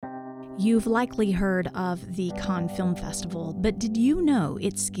You've likely heard of the Cannes Film Festival, but did you know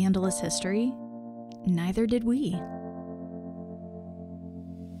its scandalous history? Neither did we.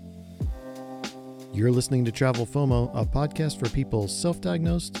 You're listening to Travel FOMO, a podcast for people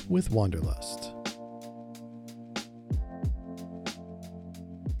self-diagnosed with wanderlust.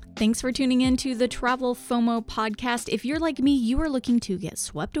 Thanks for tuning in to the Travel FOMO podcast. If you're like me, you are looking to get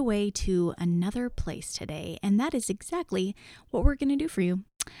swept away to another place today, and that is exactly what we're going to do for you.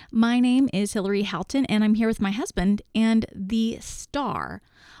 My name is Hillary Houghton, and I'm here with my husband and the star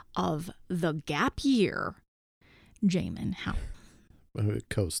of The Gap Year, Jamin Houghton.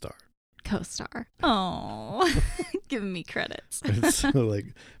 Co-star. Co-star. Oh, giving me credits. It's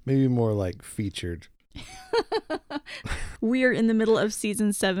like maybe more like featured. We are in the middle of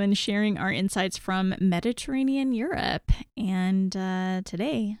season 7, sharing our insights from Mediterranean Europe. And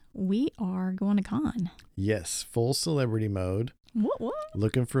today we are going to Cannes. Yes, full celebrity mode. What?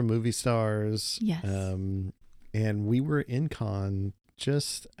 Looking for movie stars. Yes. And we were in Cannes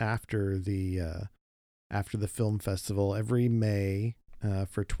just after the film festival every May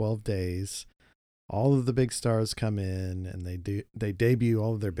for 12 days. All of the big stars come in and they debut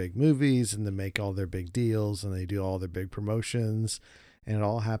all of their big movies and they make all their big deals and they do all their big promotions, and it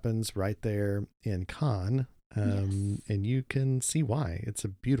all happens right there in Cannes. Yes. And you can see why. It's a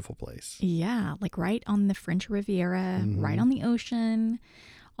beautiful place. Yeah, like right on the French Riviera, Mm-hmm. right on the ocean,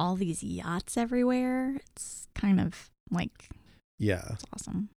 all these yachts everywhere. It's kind of like, Yeah. it's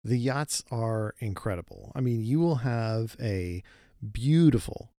awesome. The yachts are incredible. I mean, you will have a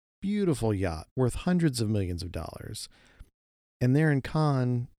beautiful yacht worth hundreds of millions of dollars. And there in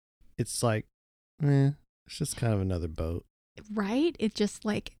Cannes, it's like, it's just kind of another boat. Right? It just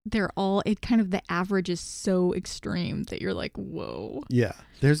like the average is so extreme that you're like, whoa. Yeah.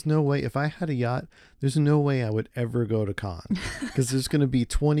 There's no way, if I had a yacht, there's no way I would ever go to Cannes because there's going to be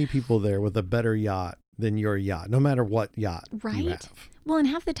 20 people there with a better yacht than your yacht, no matter what yacht you Right? have. Well, and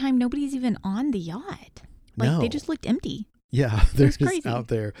half the time, nobody's even on the yacht. Like, No. they just looked empty. Yeah. They're was just crazy. out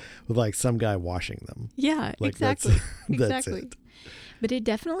there with like some guy washing them. Yeah, Like exactly. That's Exactly. it. But it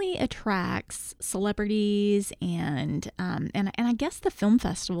definitely attracts celebrities, and I guess the film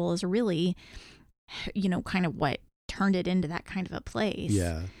festival is really, kind of what turned it into that kind of a place.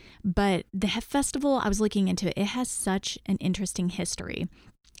 Yeah. But the festival, I was looking into it, it has such an interesting history.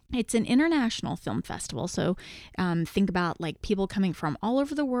 It's an international film festival, so think about like people coming from all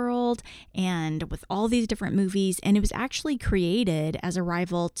over the world and with all these different movies, and it was actually created as a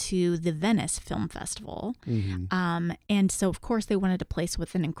rival to the Venice Film Festival. Mm-hmm. And so, of course, they wanted a place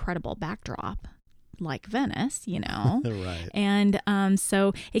with an incredible backdrop like Venice, Right. And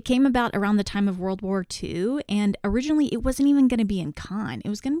so it came about around the time of World War II, and originally it wasn't even going to be in Cannes. It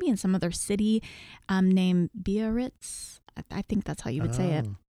was going to be in some other city named Biarritz. I think that's how you would say it.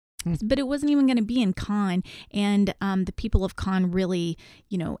 But it wasn't even going to be in Cannes, and the people of Cannes really,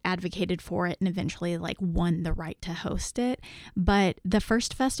 advocated for it and eventually won the right to host it. But the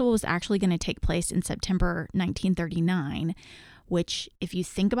first festival was actually going to take place in September 1939, which, if you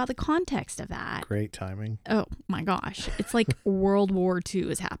think about the context of that, Great timing. oh my gosh, it's like World War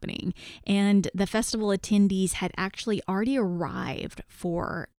II is happening. And the festival attendees had actually already arrived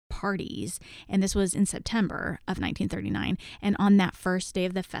for parties, and this was in September of 1939. And on that first day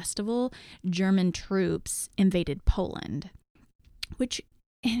of the festival, German troops invaded Poland, which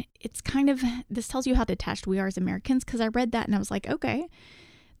it's kind of, this tells you how detached we are as Americans, because I read that and I was like, okay,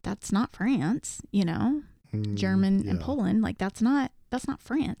 that's not France, German and Yeah. Poland, like that's not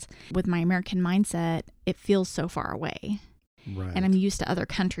France. With my American mindset, it feels so far away. Right. And I'm used to other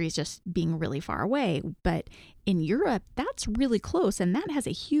countries just being really far away. But in Europe, that's really close, and that has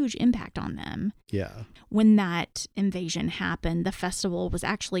a huge impact on them. Yeah. When that invasion happened, the festival was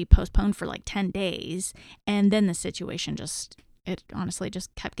actually postponed for like 10 days. And then the situation it honestly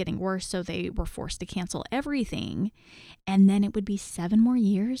just kept getting worse. So they were forced to cancel everything. And then it would be 7 more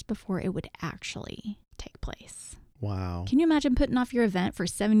years before it would actually take place. Wow. Can you imagine putting off your event for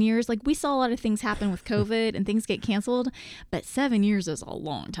 7 years? Like, we saw a lot of things happen with COVID and things get canceled, but 7 years is a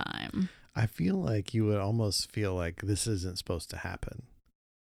long time. I feel like you would almost feel like this isn't supposed to happen.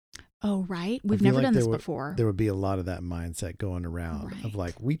 Oh, right. We've feel never like done this there before. There would be a lot of that mindset going around Right. of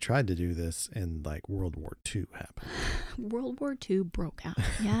like, we tried to do this and like World War II happened. World War II broke out.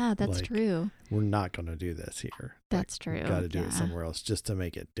 Yeah, that's Like, true. We're not going to do this here. That's true. We've got to do it somewhere else just to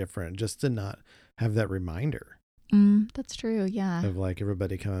make it different, just to not have that reminder That's true. Yeah. of like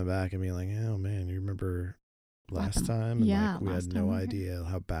everybody coming back and being like, oh man, you remember last time. And Yeah, like we had last no time. idea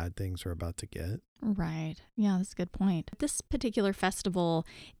how bad things were about to get. Right. Yeah, that's a good point. This particular festival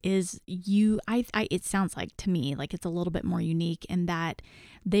is it sounds like to me like it's a little bit more unique in that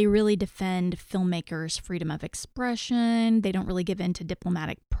they really defend filmmakers' freedom of expression. They don't really give in to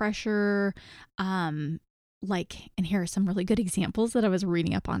diplomatic pressure. And here are some really good examples that I was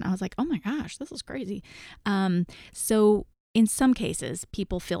reading up on. I was like, oh my gosh, this is crazy. So in some cases,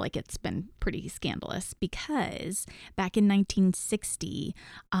 people feel like it's been pretty scandalous because back in 1960,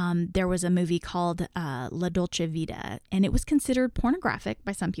 there was a movie called La Dolce Vita, and it was considered pornographic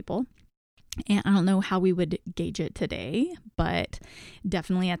by some people. And I don't know how we would gauge it today, but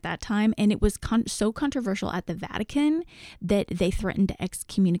definitely at that time. And it was so controversial at the Vatican that they threatened to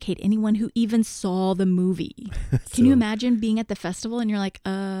excommunicate anyone who even saw the movie. Can you imagine being at the festival and you're like,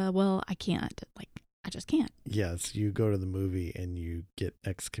 well, I can't. Like, I just can't. Yes, you go to the movie and you get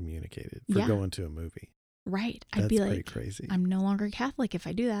excommunicated for going to a movie. Right. That's I'd be pretty like, crazy. I'm no longer Catholic if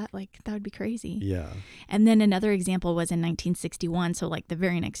I do that. Like, that would be crazy. Yeah. And then another example was in 1961. So, like, the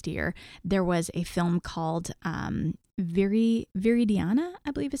very next year, there was a film called Viridiana,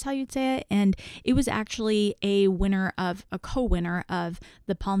 I believe is how you'd say it. And it was actually a co-winner of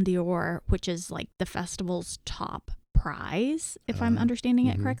the Palme d'Or, which is like the festival's top prize, if I'm understanding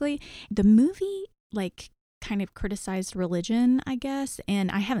it correctly. The movie, like, kind of criticized religion, I guess. And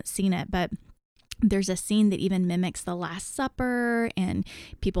I haven't seen it, but there's a scene that even mimics the Last Supper, and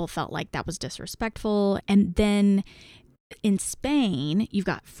people felt like that was disrespectful. And then in Spain, you've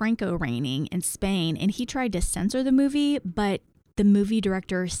got Franco reigning in Spain, and he tried to censor the movie, but the movie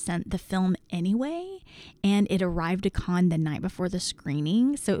director sent the film anyway, and it arrived at Cannes the night before the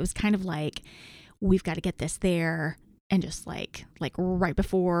screening. So it was kind of like, we've got to get this there. And just like right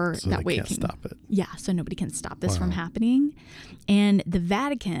before so that way, can't stop it. Yeah, so nobody can stop this from happening. And the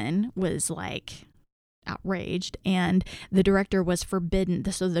Vatican was like outraged, and the director was forbidden.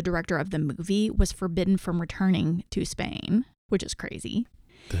 So the director of the movie was forbidden from returning to Spain, which is crazy.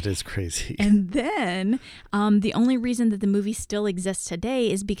 That is crazy. And then the only reason that the movie still exists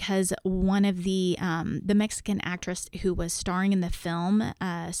today is because one of the Mexican actress who was starring in the film,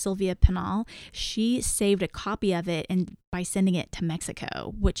 Silvia Pinal, she saved a copy of it and by sending it to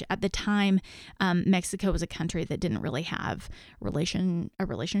Mexico, which at the time, Mexico was a country that didn't really have a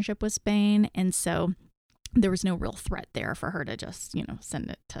relationship with Spain. And so there was no real threat there for her to just, send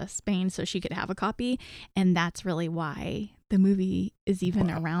it to Spain so she could have a copy. And that's really why the movie is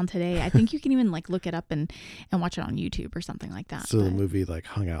even around today. I think you can even like look it up and watch it on YouTube or something like that. So the movie like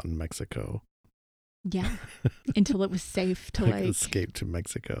hung out in Mexico. Yeah. Until it was safe to like escape to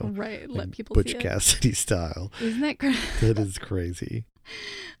Mexico. Right. Let people Butch see it. Cassidy style. Isn't that crazy? That is crazy.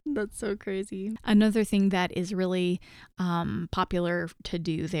 That's so crazy. Another thing that is really popular to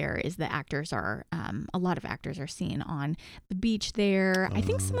do there is the actors are, a lot of actors are seen on the beach there. I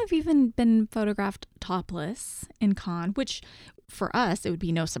think some have even been photographed topless in Cannes, which for us, it would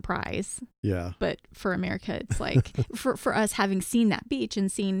be no surprise. Yeah. But for America, it's like, for us having seen that beach and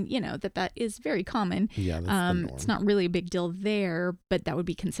seen, that is very common. Yeah, that's the norm. It's not really a big deal there, but that would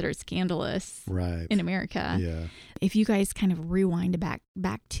be considered scandalous in America. Yeah. If you guys kind of rewind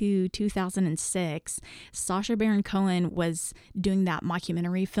back to 2006, Sacha Baron Cohen was doing that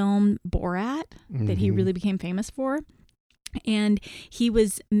mockumentary film Borat that he really became famous for. And he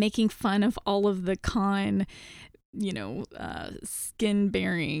was making fun of all of the Cannes skin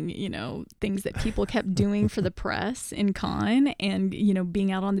bearing, things that people kept doing for the press in Cannes and,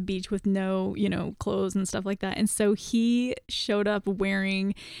 being out on the beach with no, clothes and stuff like that. And so he showed up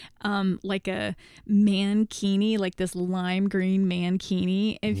wearing like a mankini, like this lime green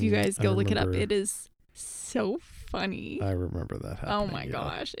mankini. If you guys go look it up, it is so funny. I remember that happening. Oh my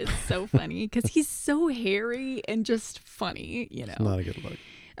gosh, it's so funny because he's so hairy and just funny, It's not a good look.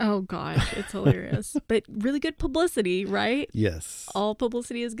 Oh gosh, it's hilarious. But really good publicity, right? Yes. All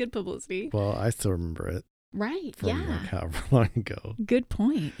publicity is good publicity. Well, I still remember it. Right. From yeah. like however long ago. Good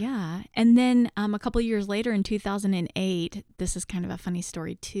point. Yeah. And then a couple of years later in 2008, this is kind of a funny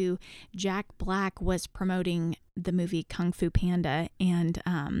story too. Jack Black was promoting the movie Kung Fu Panda,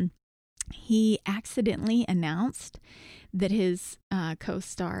 and he accidentally announced that his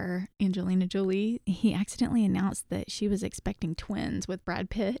co-star Angelina Jolie, he accidentally announced that she was expecting twins with Brad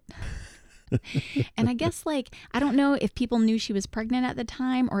Pitt. And I guess I don't know if people knew she was pregnant at the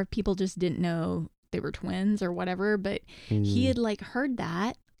time or if people just didn't know they were twins or whatever, but he had heard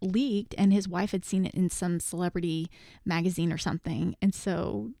that leaked and his wife had seen it in some celebrity magazine or something. And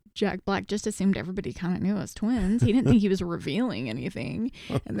so Jack Black just assumed everybody kind of knew us twins. He didn't think he was revealing anything.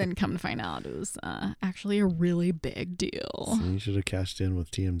 And then come to find out it was actually a really big deal. So you should have cashed in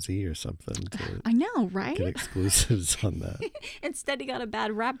with TMZ or something to I know, right? get exclusives on that. Instead, he got a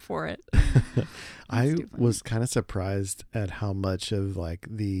bad rap for it. I was kind of surprised at how much of like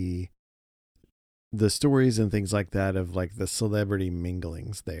the stories and things like that of like the celebrity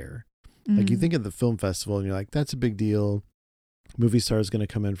minglings there. Like you think of the film festival and you're like, that's a big deal. Movie star is going to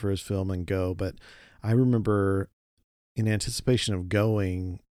come in for his film and go. But I remember in anticipation of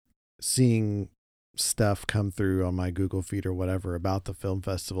going, seeing stuff come through on my Google feed or whatever about the film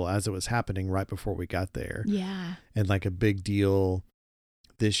festival as it was happening right before we got there. Yeah. And like a big deal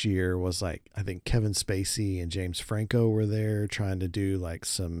this year was like, I think Kevin Spacey and James Franco were there trying to do like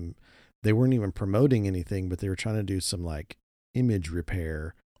they weren't even promoting anything, but they were trying to do some like image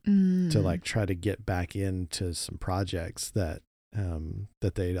repair to like try to get back into some projects that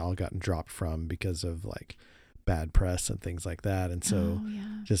they'd all gotten dropped from because of like bad press and things like that. And so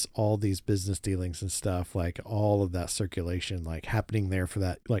just all these business dealings and stuff, like all of that circulation, like happening there for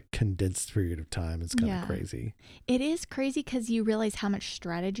that like condensed period of time is kind of crazy. It is crazy because you realize how much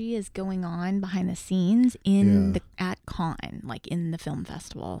strategy is going on behind the scenes at con, like in the film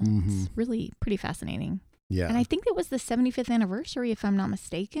festival. It's really pretty fascinating. Yeah. And I think it was the 75th anniversary, if I'm not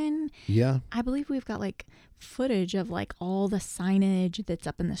mistaken. Yeah. I believe we've got like footage of like all the signage that's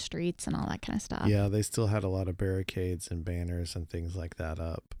up in the streets and all that kind of stuff. Yeah. They still had a lot of barricades and banners and things like that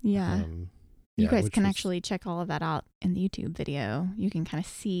up. Yeah. You guys can actually check all of that out in the YouTube video. You can kind of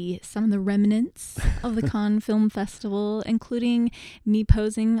see some of the remnants of the Cannes Film Festival, including me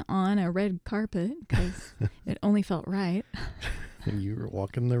posing on a red carpet because it only felt right. And you were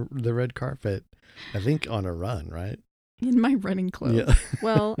walking the red carpet, I think on a run, right? In my running clothes. Yeah.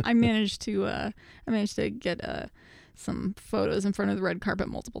 Well, I managed to get some photos in front of the red carpet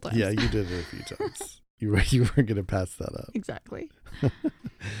multiple times. Yeah, you did it a few times. You weren't going to pass that up. Exactly.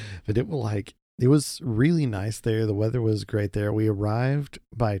 But it was really nice there. The weather was great there. We arrived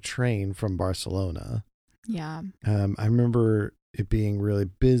by train from Barcelona. Yeah. I remember it being really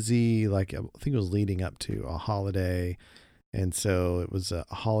busy. Like I think it was leading up to a holiday. And so it was a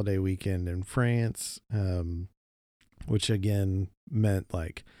holiday weekend in France, which again meant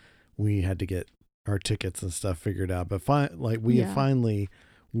like we had to get our tickets and stuff figured out. But we had finally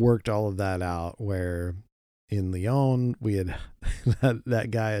worked all of that out where in Lyon, we had that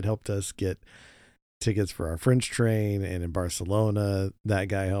guy had helped us get tickets for our French train. And in Barcelona, that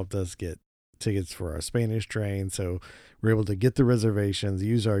guy helped us get tickets for our Spanish train. So we were able to get the reservations,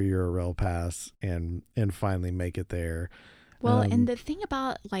 use our Eurail pass and finally make it there. Well, and the thing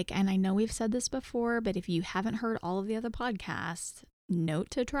about and I know we've said this before, but if you haven't heard all of the other podcasts, note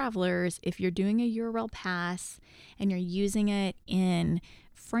to travelers, if you're doing a Eurail pass and you're using it in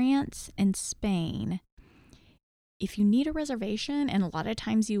France and Spain, if you need a reservation, and a lot of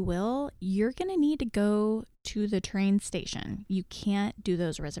times you will, you're going to need to go to the train station. You can't do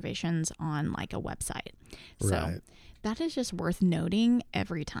those reservations on like a website. Right. So that is just worth noting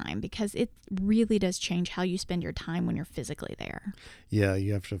every time because it really does change how you spend your time when you're physically there. Yeah,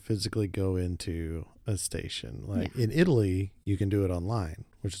 you have to physically go into a station. Like in Italy, you can do it online,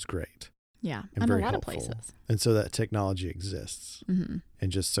 which is great. Yeah, and a lot helpful. of places. And so that technology exists and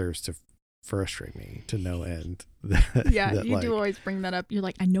just serves to frustrate me to no end. You do always bring that up. You're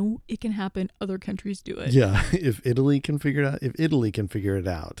like, I know it can happen. Other countries do it. Yeah, if Italy can figure it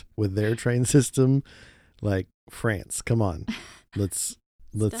out with their train system, like France, come on, let's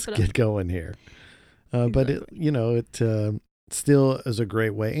get going here. But it still is a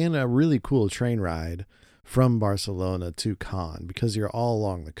great way and a really cool train ride from Barcelona to Cannes because you're all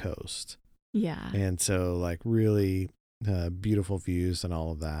along the coast. Yeah, and so like really beautiful views and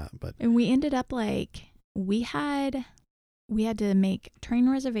all of that. And we ended up we had to make train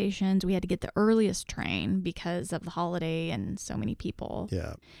reservations. We had to get the earliest train because of the holiday and so many people.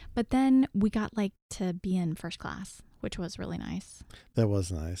 Yeah. But then we got to be in first class, which was really nice. That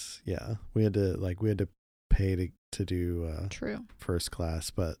was nice. Yeah. We had to pay to do True. first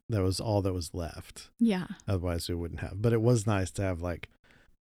class, but that was all that was left. Yeah. Otherwise we wouldn't have. But it was nice to have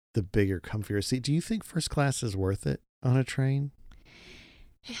the bigger, comfier seat. Do you think first class is worth it on a train?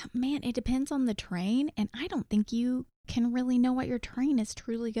 Man, it depends on the train, and I don't think you can really know what your train is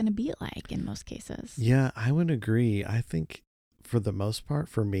truly going to be like in most cases. Yeah, I would agree. I think for the most part,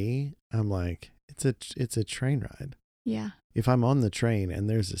 for me, I'm like, it's a train ride. Yeah. If I'm on the train and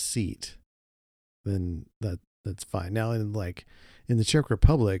there's a seat, then that's fine. Now in the Czech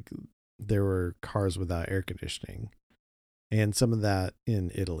Republic, there were cars without air conditioning, and some of that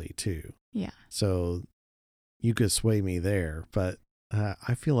in Italy too. Yeah. So you could sway me there, but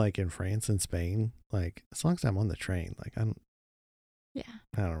I feel like in France and Spain, like as long as I'm on the train, like Yeah.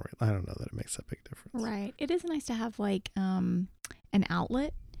 I don't know that it makes that big difference. Right. It is nice to have like an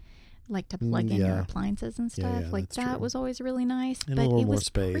outlet, like to plug in your Yeah. appliances and stuff. Yeah, Like that's that true. was always really nice. And a But little it more was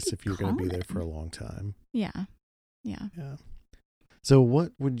space pretty if you're going to be there for a common. long time. Yeah. Yeah. Yeah. So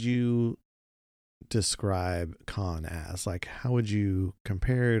what would you describe Cannes as? Like, how would you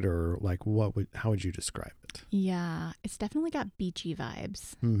compare it, or like how would you describe it? Yeah, it's definitely got beachy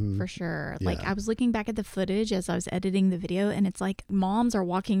vibes Mm-hmm. for sure. Yeah. Like I was looking back at the footage as I was editing the video, and it's like moms are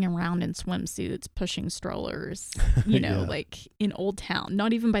walking around in swimsuits, pushing strollers, Yeah. like in Old Town,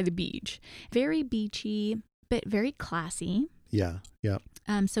 not even by the beach. Very beachy, but very classy. Yeah. Yeah.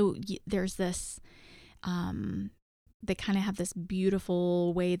 So there's this they kind of have this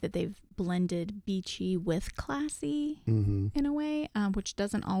beautiful way that they've blended beachy with classy Mm-hmm. in a way, which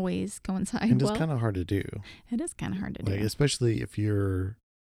doesn't always coincide And it's well. kind of hard to do. It is kind of hard to Like, do. especially if you're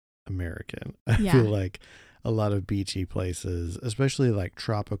American. I Yeah. feel like a lot of beachy places, especially like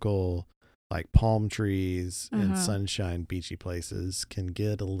tropical, like palm trees and sunshine beachy places, can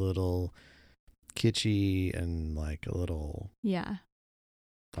get a little kitschy and like a little Yeah,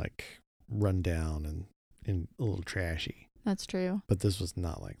 like run down and a little trashy. that's true. But this was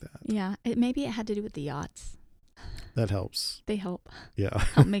not like that. Yeah, maybe it had to do with the yachts. That helps. They help Yeah.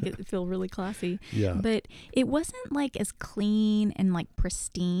 make it feel really classy. Yeah. But it wasn't like as clean and like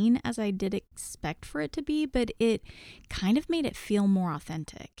pristine as I did expect for it to be, but it kind of made it feel more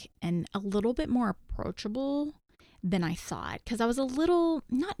authentic and a little bit more approachable than I thought. Because I was a little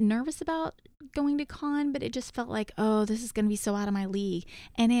not nervous about going to Cannes, but it just felt like, oh, this is going to be so out of my league.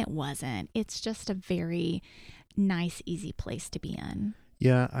 And it wasn't. It's just a very nice, easy place to be in.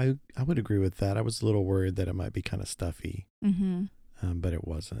 Yeah, I would agree with that. I was a little worried that it might be kind of stuffy, but it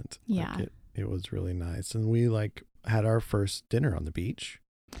wasn't. Yeah. Like it was really nice. And we like had our first dinner on the beach.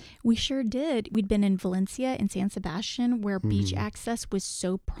 We sure did. We'd been in Valencia and San Sebastian where beach access was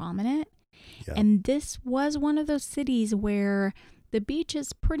so prominent. Yeah. And this was one of those cities where the beach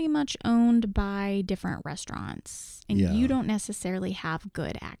is pretty much owned by different restaurants. And you don't necessarily have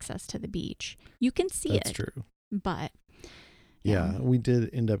good access to the beach. You can see That's it. true. But yeah, we did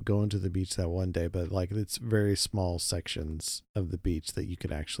end up going to the beach that one day, but like it's very small sections of the beach that you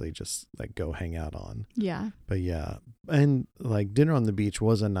could actually just like go hang out on. Yeah. But yeah, and like dinner on the beach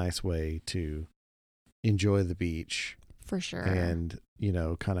was a nice way to enjoy the beach. For sure. And,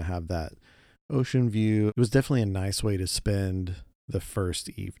 kind of have that ocean view. It was definitely a nice way to spend the first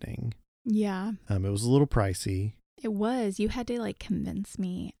evening. Yeah. It was a little pricey. It was. You had to like convince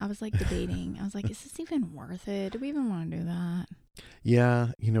me. I was like debating. I was like, is this even worth it? Do we even want to do that?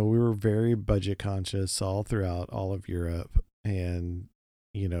 Yeah. We were very budget conscious all throughout all of Europe. And,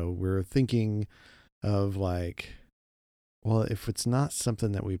 we were thinking of like, well, if it's not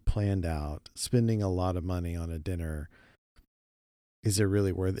something that we planned out, spending a lot of money on a dinner, is it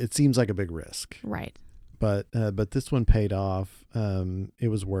really worth it? It seems like a big risk. Right. But this one paid off. It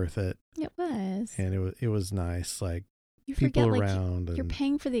was worth it. It was. And it was nice. Like you people forget, around. Like, you're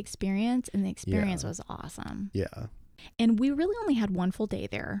paying for the experience, and the experience was awesome. Yeah. And we really only had one full day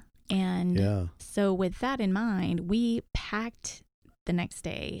there. And so with that in mind, we packed the next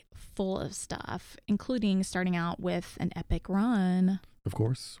day full of stuff, including starting out with an epic run. Of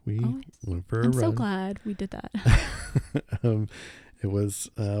course, we went for a I'm run. so glad we did that. It was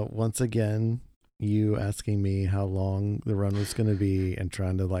once again you asking me how long the run was going to be and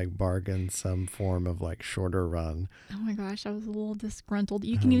trying to like bargain some form of like shorter run. Oh my gosh, I was a little disgruntled.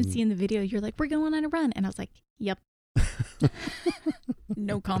 You can even see in the video, you're like, we're going on a run. And I was like, yep.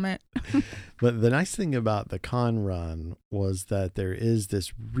 No comment. But the nice thing about the Cannes run was that there is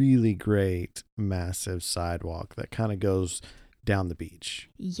this really great massive sidewalk that kind of goes down the beach.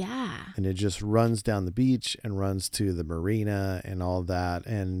 Yeah. And it just runs down the beach and runs to the marina and all that.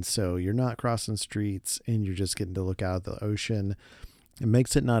 And so you're not crossing streets and you're just getting to look out at the ocean. It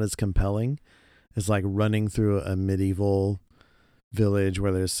makes it not as compelling as like running through a medieval village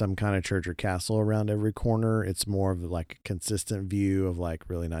where there's some kind of church or castle around every corner. It's more of like a consistent view of like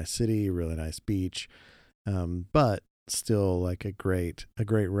really nice city, really nice beach. But still like a great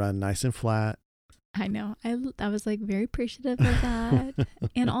run, nice and flat. I know. I was like very appreciative of that.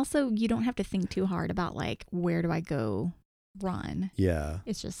 And also you don't have to think too hard about like, where do I go run? Yeah.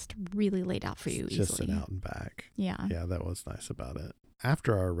 It's just really laid out for you easily. Just an out and back. Yeah. Yeah, that was nice about it.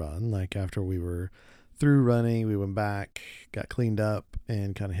 After our run, like after we were through running, we went back, got cleaned up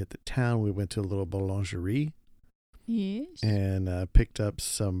and kind of hit the town. We went to a little boulangerie. Yes. And picked up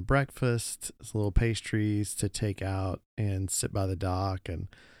some breakfast, some little pastries to take out and sit by the dock and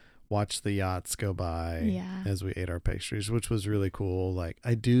watch the yachts go by Yeah. as we ate our pastries, which was really cool. Like,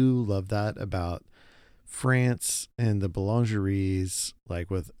 I do love that about France and the boulangeries, like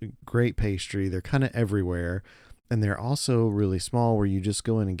with great pastry. They're kind of everywhere. And they're also really small where you just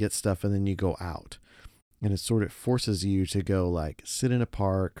go in and get stuff and then you go out. And it sort of forces you to go like sit in a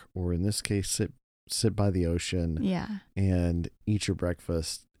park, or in this case, sit by the ocean Yeah. and eat your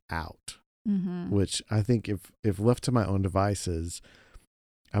breakfast out. Mm-hmm. Which I think if left to my own devices,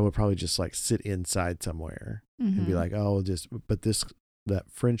 I would probably just like sit inside somewhere and be like, oh, but that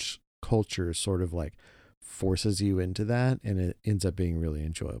French culture sort of like forces you into that, and it ends up being really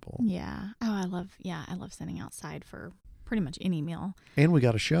enjoyable. Yeah. Oh, I love sitting outside for pretty much any meal. And we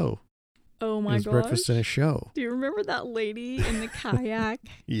got a show. Oh It my was gosh. breakfast and a show. Do you remember that lady in the kayak?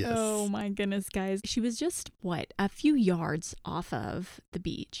 Yes. Oh my goodness, guys. She was just, a few yards off of the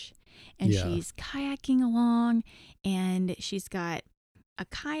beach. And Yeah. she's kayaking along, and she's got a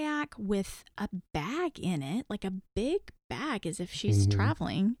kayak with a bag in it, like a big bag as if she's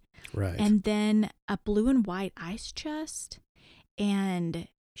traveling. Right. And then a blue and white ice chest. And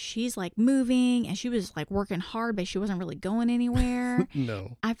she's like moving, and she was like working hard, but she wasn't really going anywhere.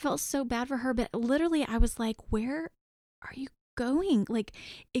 No. I felt so bad for her, but literally I was like, where are you going? Like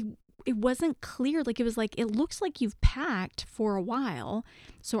it wasn't clear. Like it was like, it looks like you've packed for a while.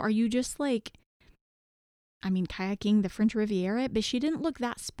 So are you just like, kayaking the French Riviera? But she didn't look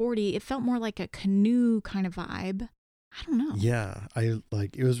that sporty. It felt more like a canoe kind of vibe. I don't know. Yeah.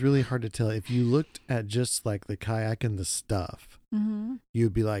 It was really hard to tell. If you looked at just like the kayak and the stuff,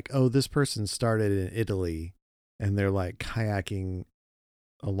 you'd be like, oh, this person started in Italy and they're like kayaking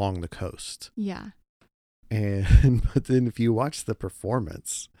along the coast. Yeah. But then if you watch the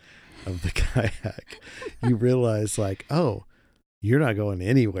performance of the kayak, you realize like, oh, you're not going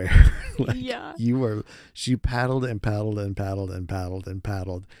anywhere. Yeah. She paddled and paddled and paddled and paddled and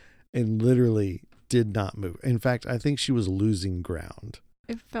paddled and literally did not move. In fact, I think she was losing ground.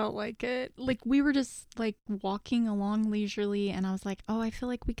 It felt like it. Like we were just like walking along leisurely, and I was like, oh, I feel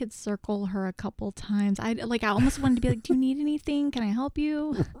like we could circle her a couple times. I almost wanted to be like, do you need anything? Can I help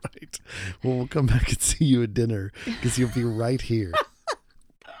you? Right. Well, we'll come back and see you at dinner because you'll be right here.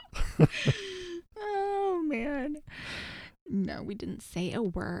 Oh, man. No, we didn't say a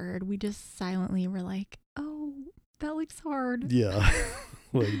word. We just silently were like, oh, that looks hard. Yeah.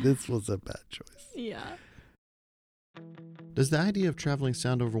 Like, this was a bad choice. Yeah. Does the idea of traveling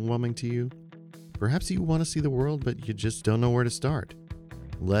sound overwhelming to you? Perhaps you want to see the world, but you just don't know where to start.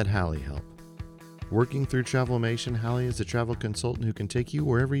 Let Hallie help. Working through Travelmation, Hallie is a travel consultant who can take you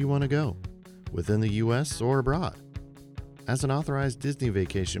wherever you want to go, within the U.S. or abroad. As an authorized Disney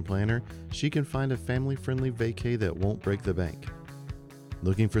vacation planner, she can find a family-friendly vacay that won't break the bank.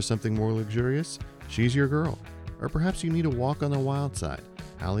 Looking for something more luxurious? She's your girl. Or perhaps you need a walk on the wild side.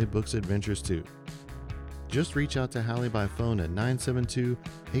 Hallie books adventures too. Just reach out to Hallie by phone at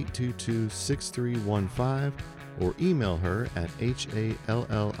 972-822-6315 or email her at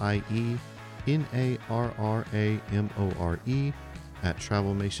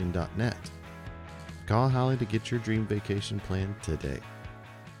HALLIENARRAMORE@travelmation.net. Call Hallie to get your dream vacation planned today.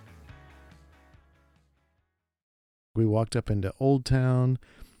 We walked up into Old Town,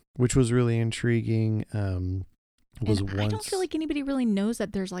 which was really intriguing. I don't feel like anybody really knows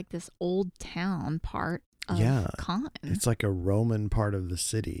that there's like this old town part of Cannes. It's like a Roman part of the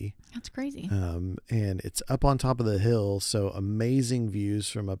city. That's crazy. And it's up on top of the hill, so amazing views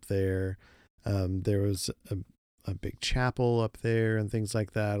from up there. There was a big chapel up there and things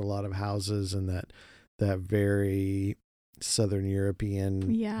like that. A lot of houses and that very Southern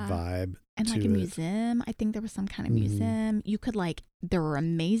European vibe. And like a museum. I think there was some kind of museum. You could there were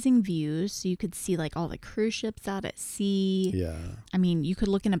amazing views. So you could see like all the cruise ships out at sea. Yeah. I mean, you could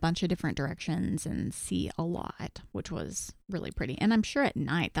look in a bunch of different directions and see a lot, which was really pretty. And I'm sure at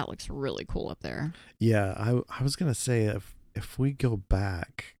night that looks really cool up there. Yeah. I was going to say if we go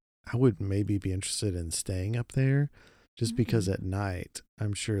back, I would maybe be interested in staying up there just because at night,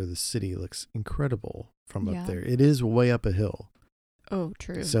 I'm sure the city looks incredible from up there. It is way up a hill. Oh,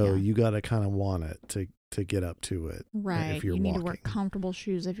 true. So you got to kind of want it to get up to it. Right. If you're need walking. to wear comfortable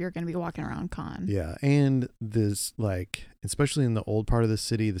shoes if you're going to be walking around Cannes. Yeah. And this, especially in the old part of the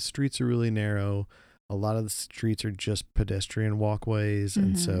city, the streets are really narrow. A lot of the streets are just pedestrian walkways.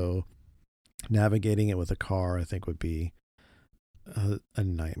 And so navigating it with a car, I think, would be a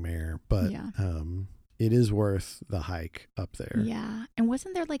nightmare. But it is worth the hike up there. Yeah. And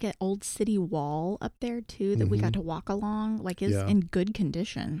wasn't there like an old city wall up there too that we got to walk along? Like it's in good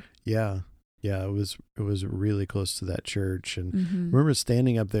condition. Yeah. Yeah. It was really close to that church. And I remember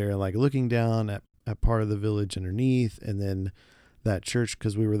standing up there, like looking down at part of the village underneath, and then that church,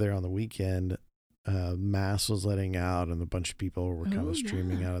 because we were there on the weekend, mass was letting out and a bunch of people were kind of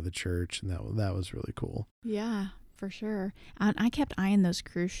streaming out of the church, and that was really cool. Yeah, for sure. And I kept eyeing those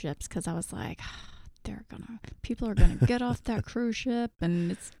cruise ships because I was like, people are gonna get off that cruise ship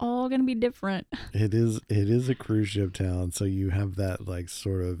and it's all gonna be different. It is a cruise ship town, so you have that like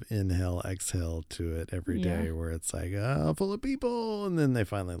sort of inhale exhale to it every day, where it's like full of people, and then they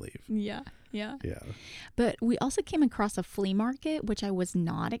finally leave. Yeah. But we also came across a flea market, which I was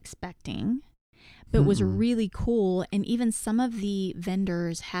not expecting, but was really cool. And even some of the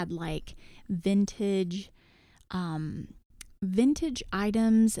vendors had like vintage items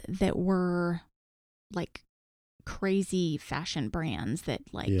that were like crazy fashion brands that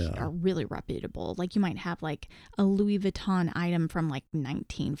like are really reputable. Like you might have like a Louis Vuitton item from like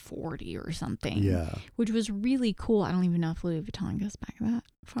 1940 or something. Yeah. Which was really cool. I don't even know if Louis Vuitton goes back that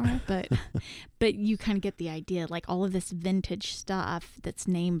far, but you kind of get the idea, like all of this vintage stuff that's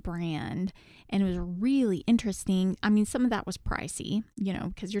name brand, and it was really interesting. I mean, some of that was pricey, you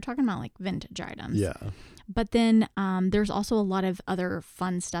know, because you're talking about like vintage items. Yeah. But then there's also a lot of other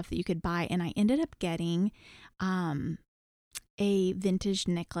fun stuff that you could buy, and I ended up getting a vintage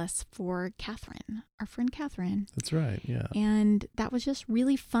necklace for Catherine, our friend Catherine. That's right, yeah. And that was just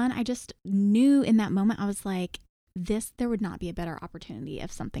really fun. I just knew in that moment, I was like, there would not be a better opportunity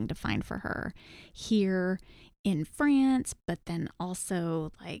of something to find for her here in France, but then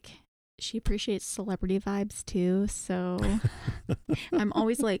also like she appreciates celebrity vibes too. So I'm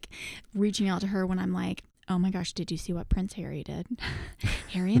always like reaching out to her when I'm like, oh my gosh, did you see what Prince Harry did?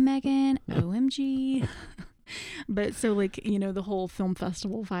 Harry and Meghan, OMG. But so like, you know, the whole film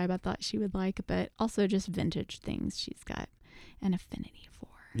festival vibe I thought she would like, but also just vintage things she's got an affinity for.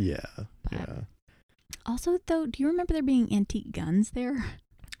 Yeah. But yeah. Also though, do you remember there being antique guns there?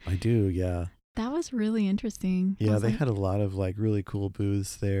 I do, yeah. That was really interesting. Yeah, they had a lot of like really cool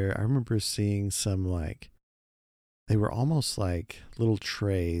booths there. I remember seeing some like, they were almost like little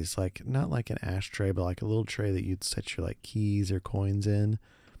trays, like not like an ashtray, but like a little tray that you'd set your like keys or coins in.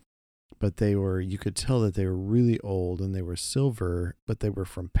 But you could tell that they were really old, and they were silver, but they were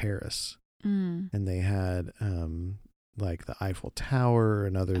from Paris. And they had like the Eiffel Tower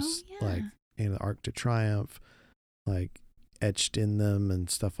and others, like in the Arc de Triomphe, like etched in them and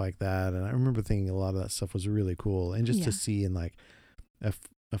stuff like that. And I remember thinking a lot of that stuff was really cool. And just to see in like a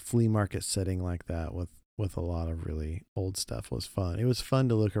flea market setting like that with a lot of really old stuff was fun. It was fun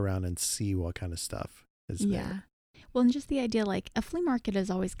to look around and see what kind of stuff is there. Well, and just the idea, like a flea market is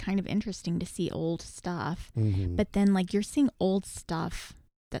always kind of interesting to see old stuff, but then like you're seeing old stuff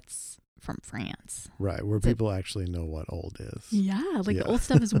that's from France. Right, where people actually know what old is. Yeah, like the old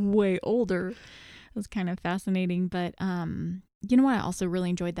stuff is way older. It was kind of fascinating, but you know what I also really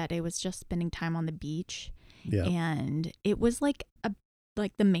enjoyed that day was just spending time on the beach. Yeah. And it was like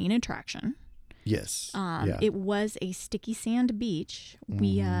the main attraction. Yes. It was a sticky sand beach.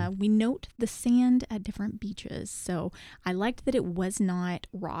 We note the sand at different beaches. So I liked that it was not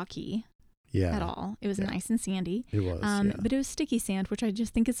rocky at all. It was nice and sandy. It was. But it was sticky sand, which I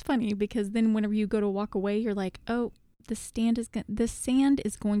just think is funny because then whenever you go to walk away, you're like, oh, the sand is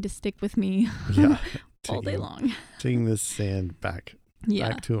going to stick with me all day long. Taking this sand back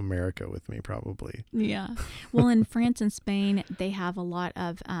to America with me, probably. Yeah. Well, in France and Spain, they have a lot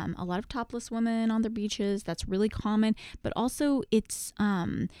of topless women on their beaches. That's really common. But also, it's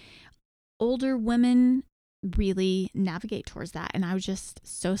older women really navigate towards that, and I was just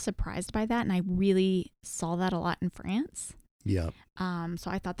so surprised by that, and I really saw that a lot in France. Yeah.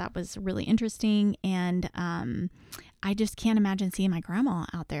 So I thought that was really interesting, and I just can't imagine seeing my grandma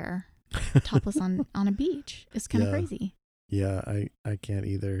out there topless on a beach. It's kind of crazy. Yeah, I can't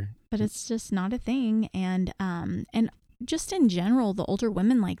either. But it's just not a thing. And just in general, the older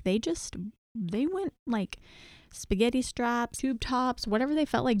women, like they went like spaghetti straps, tube tops, whatever they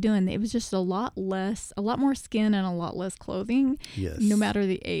felt like doing. It was just a lot more skin and a lot less clothing, no matter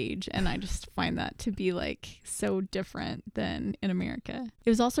the age. And I just find that to be like so different than in America. It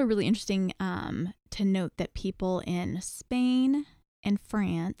was also really interesting to note that people in Spain and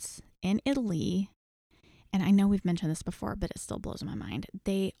France and Italy, and I know we've mentioned this before, but it still blows my mind.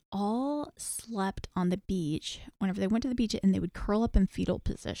 They all slept on the beach whenever they went to the beach, and they would curl up in fetal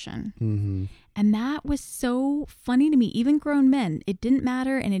position. Mm-hmm. And that was so funny to me. Even grown men, it didn't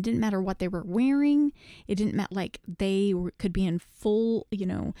matter, and it didn't matter what they were wearing. It didn't matter, like could be in full,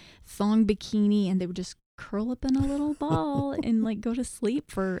 thong bikini, and they would just curl up in a little ball and like go to sleep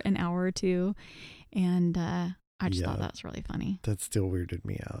for an hour or two. And I just thought that was really funny. That still weirded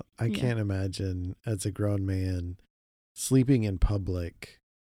me out. I can't imagine as a grown man sleeping in public,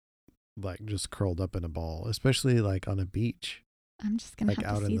 like just curled up in a ball, especially like on a beach. I'm just going to Like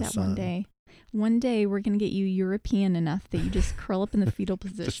have out to in see the that one sun. day. One day we're going to get you European enough that you just curl up in the fetal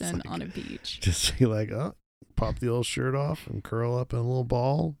position like- on a beach. Just be like, oh, pop the old shirt off and curl up in a little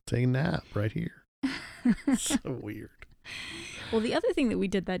ball, take a nap right here. So weird. Well, the other thing that we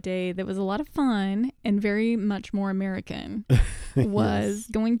did that day that was a lot of fun and very much more American was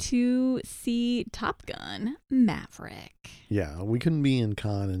going to see Top Gun Maverick. Yeah, we couldn't be in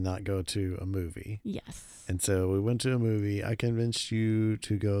Cannes and not go to a movie. Yes. And so we went to a movie. I convinced you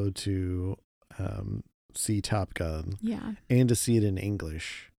to go to see Top Gun. Yeah. And to see it in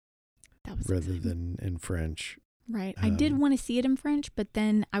English That was rather exciting. than in French. Right. I did want to see it in French, but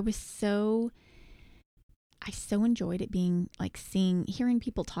then I so enjoyed it being like hearing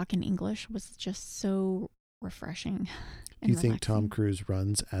people talk in English was just so refreshing. Do you think Tom Cruise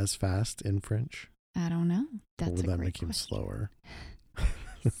runs as fast in French? I don't know. That's or will a that great make him question. slower?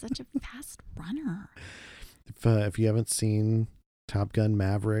 He's such a fast runner. If you haven't seen Top Gun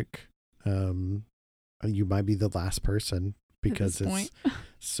Maverick, you might be the last person because it's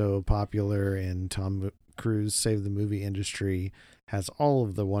so popular, and Tom Cruise saved the movie industry, has all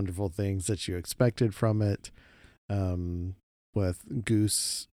of the wonderful things that you expected from it, with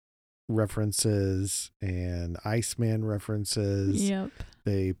Goose references and Iceman references. Yep.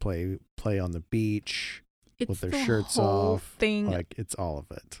 They play on the beach with their the shirts whole off. Thing. Like, it's all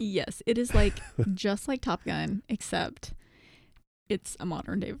of it. Yes, it is like just like Top Gun, except it's a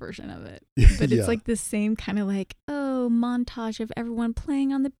modern day version of it. But it's like the same kind of like, montage of everyone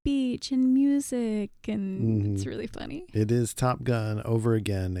playing on the beach and music, and it's really funny. It is Top Gun over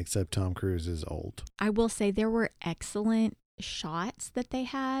again, except Tom Cruise is old. I will say there were excellent shots that they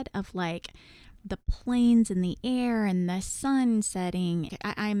had of like the planes in the air and the sun setting.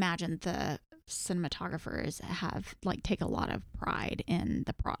 I imagine the cinematographers take a lot of pride in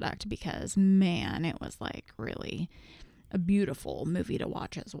the product, because man, it was like really a beautiful movie to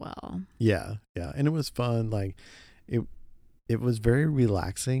watch as well. Yeah. And it was fun. Like it was very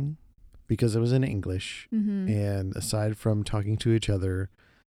relaxing because it was in English. And aside from talking to each other,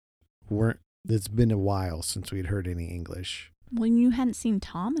 it's been a while since we'd heard any English. Well, you hadn't seen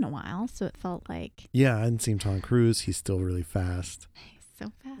Tom in a while, so it felt like... Yeah, I hadn't seen Tom Cruise. He's still really fast. He's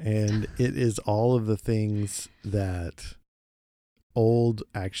so fast. And it is all of the things that old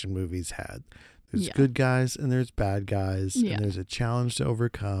action movies had. There's good guys and there's bad guys, and there's a challenge to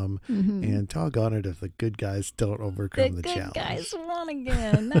overcome. And doggone it if the good guys don't overcome the challenge. The good guys won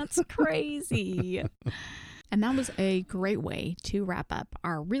again. That's crazy. And that was a great way to wrap up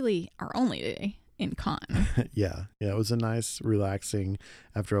our only day in Cannes. Yeah, it was a nice, relaxing,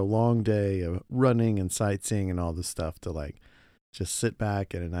 after a long day of running and sightseeing and all this stuff, to like just sit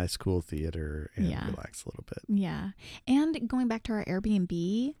back in a nice, cool theater and relax a little bit. Yeah. And going back to our Airbnb,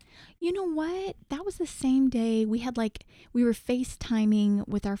 you know what? That was the same day we were FaceTiming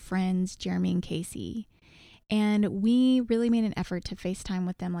with our friends, Jeremy and Casey. And we really made an effort to FaceTime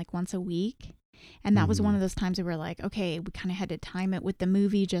with them like once a week. And that was one of those times we were like, okay, we kind of had to time it with the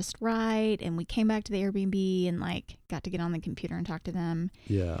movie just right. And we came back to the Airbnb and like got to get on the computer and talk to them.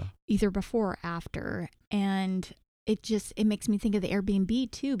 Yeah. Either before or after. And it makes me think of the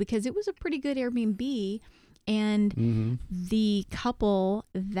Airbnb too, because it was a pretty good Airbnb. And the couple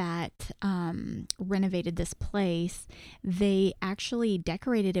that renovated this place, they actually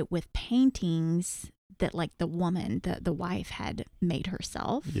decorated it with paintings that like the woman, the wife had made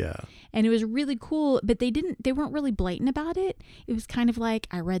herself. Yeah. And it was really cool, but they weren't really blatant about it. It was kind of like,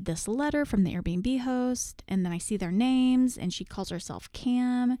 I read this letter from the Airbnb host, and then I see their names, and she calls herself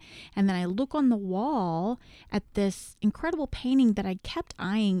Cam. And then I look on the wall at this incredible painting that I kept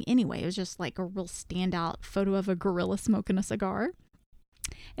eyeing anyway. It was just like a real standout photo of a gorilla smoking a cigar.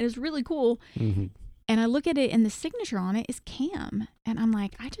 It was really cool. And I look at it, and the signature on it is Cam. And I'm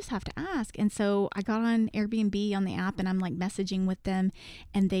like, I just have to ask. And so I got on Airbnb on the app, and I'm like messaging with them.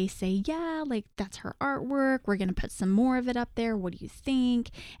 And they say, yeah, like that's her artwork. We're going to put some more of it up there. What do you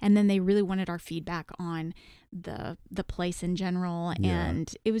think? And then they really wanted our feedback on the place in general. Yeah.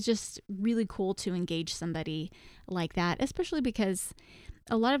 And it was just really cool to engage somebody like that, especially because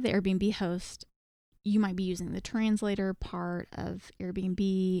a lot of the Airbnb hosts, you might be using the translator part of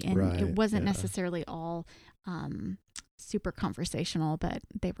Airbnb, and it wasn't necessarily all super conversational, but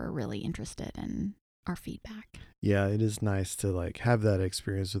they were really interested in our feedback. Yeah, it is nice to like have that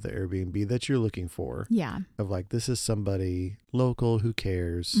experience with the Airbnb that you're looking for. Yeah. Of like, this is somebody local who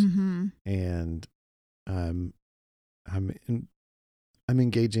cares, and I'm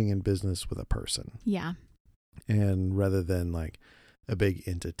engaging in business with a person. Yeah. And rather than like a big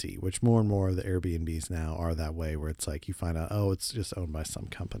entity, which more and more of the Airbnbs now are that way, where it's like you find out, it's just owned by some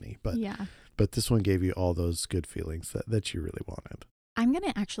company. But But this one gave you all those good feelings that you really wanted. I'm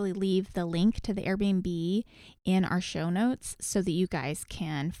going to actually leave the link to the Airbnb in our show notes so that you guys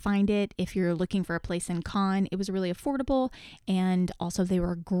can find it. If you're looking for a place in Cannes, it was really affordable, and also they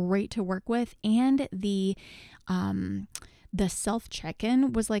were great to work with. And the self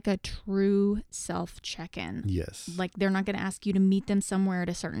check-in was like a true self check-in. Yes. Like they're not going to ask you to meet them somewhere at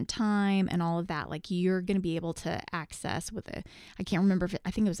a certain time and all of that. Like you're going to be able to access with I can't remember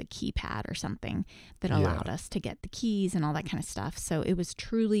I think it was a keypad or something that allowed us to get the keys and all that kind of stuff. So it was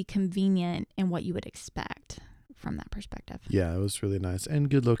truly convenient in what you would expect from that perspective. Yeah, it was really nice and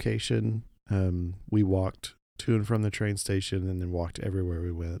good location. We walked to and from the train station and then walked everywhere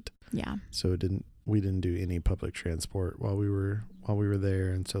we went. Yeah. So we didn't do any public transport while we were there,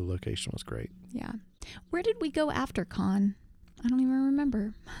 and so the location was great. Yeah. Where did we go after Cannes? I don't even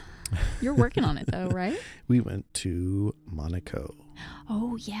remember. You're working on it though, right? We went to Monaco.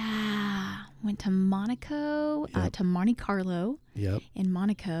 Oh yeah. Went to Monaco, to Monte Carlo. Yep. In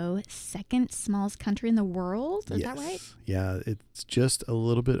Monaco, second smallest country in the world. Is that right? Yeah, it's just a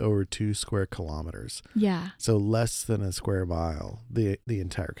little bit over 2 square kilometers. Yeah. So less than a square mile, the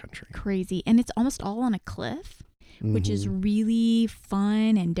entire country. Crazy. And it's almost all on a cliff, which is really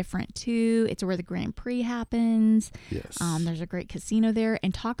fun and different too. It's where the Grand Prix happens. Yes. There's a great casino there.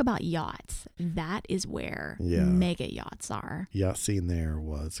 And talk about yachts. That is where mega yachts are. Yacht scene there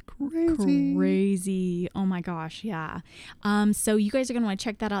was crazy. Crazy. Oh my gosh. Yeah. So you guys are going to want to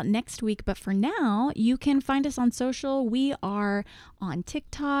check that out next week. But for now, you can find us on social. We are on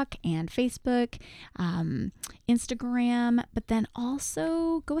TikTok and Facebook, Instagram, but then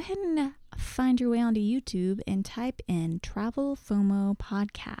also go ahead and find your way onto YouTube and type in Travel FOMO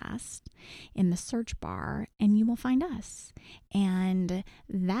Podcast in the search bar and you will find us. And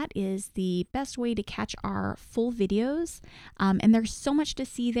that is the best way to catch our full videos. And there's so much to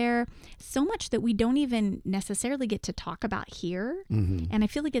see there, so much that we don't even necessarily get to talk about here. And I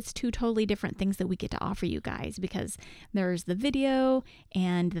feel like it's 2 totally different things that we get to offer you guys, because there's the video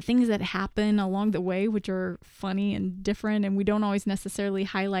and the things that happen along the way, which are funny and different, and we don't always necessarily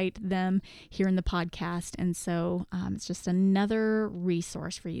highlight them here in the podcast. And so it's just another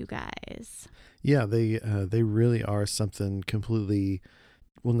resource for you guys. Yeah, they really are something completely,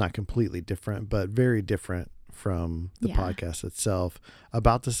 well, not completely different, but very different from the podcast itself.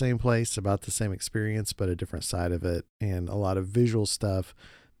 About the same place, about the same experience, but a different side of it, and a lot of visual stuff.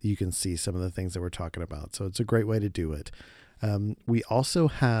 You can see some of the things that we're talking about. So it's a great way to do it. We also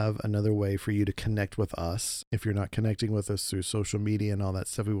have another way for you to connect with us. If you're not connecting with us through social media and all that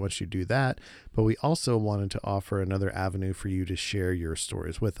stuff, we want you to do that. But we also wanted to offer another avenue for you to share your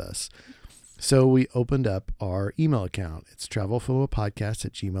stories with us. So we opened up our email account. It's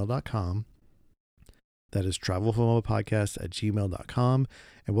travelfilmopodcast@gmail.com. That is travelfilmopodcast@gmail.com.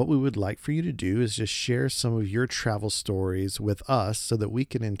 And what we would like for you to do is just share some of your travel stories with us so that we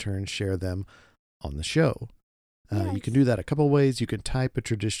can in turn share them on the show. You can do that a couple ways. You can type a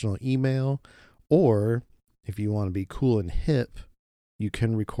traditional email, or if you want to be cool and hip, you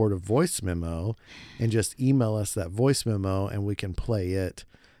can record a voice memo and just email us that voice memo and we can play it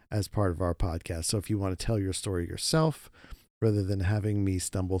as part of our podcast. So if you want to tell your story yourself, rather than having me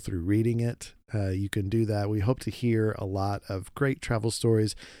stumble through reading it, you can do that. We hope to hear a lot of great travel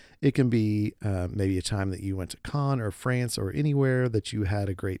stories. It can be maybe a time that you went to Cannes or France or anywhere that you had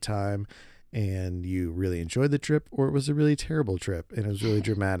a great time and you really enjoyed the trip, or it was a really terrible trip and it was really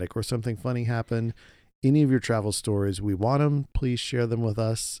dramatic, or something funny happened. Any of your travel stories, we want them. Please share them with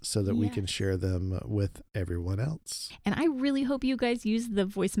us so that we can share them with everyone else. And I really hope you guys use the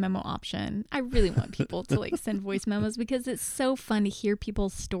voice memo option. I really want people to send voice memos, because it's so fun to hear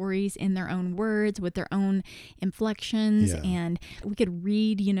people's stories in their own words with their own inflections. And we could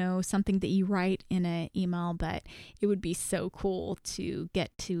read, something that you write in an email, but it would be so cool to get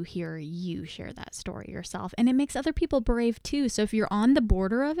to hear you share that story yourself. And it makes other people brave too. So if you're on the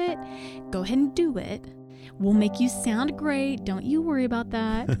border of it, go ahead and do it. We'll make you sound great. Don't you worry about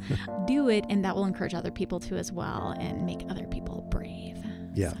that. Do it. And that will encourage other people too as well, and make other people brave.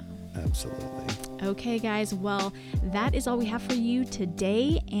 Yeah, absolutely. Okay, guys. Well, that is all we have for you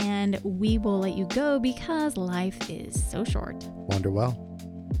today. And we will let you go because life is so short. Wander well.